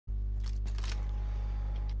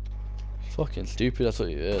Fucking stupid, that's what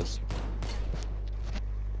it is.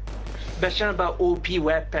 Especially about OP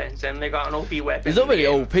weapons, and they got an OP weapon. It's not really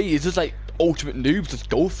OP, it's just like ultimate noobs just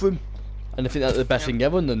go for them. And they think that's the best thing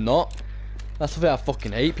ever, and they're not. That's the thing I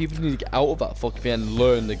fucking hate. People need to get out of that fucking thing and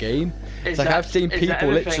learn the game. It's like I've seen people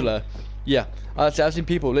literally, yeah, I've seen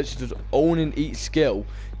people literally just owning each skill,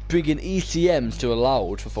 bringing ECMs to a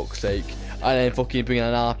loud for fuck's sake, and then fucking bringing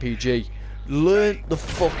an RPG. Learn the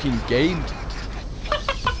fucking game.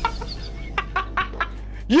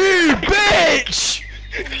 You bitch!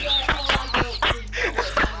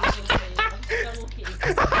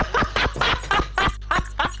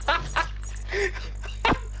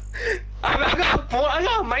 I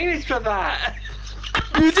got a minus for that.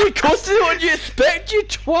 You did custody what you expect, you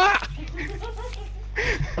twat!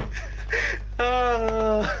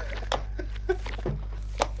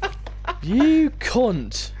 You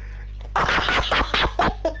cunt.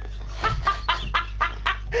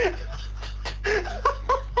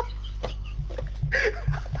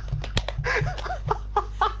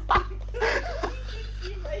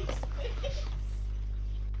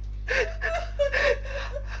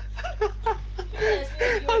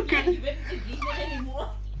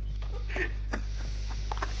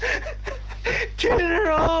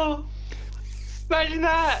 General! Imagine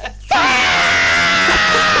that!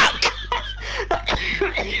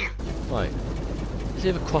 Right. Let's see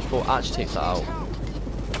if a crossbow actually takes that out.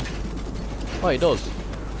 Oh, it does.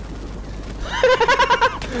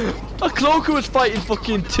 A cloaker was fighting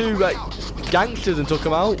fucking two like gangsters and took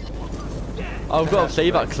him out. I've got to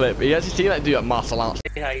save that clip. You actually see that do that martial arts.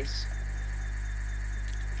 Heist.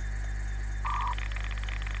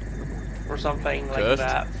 Or something like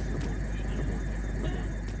that.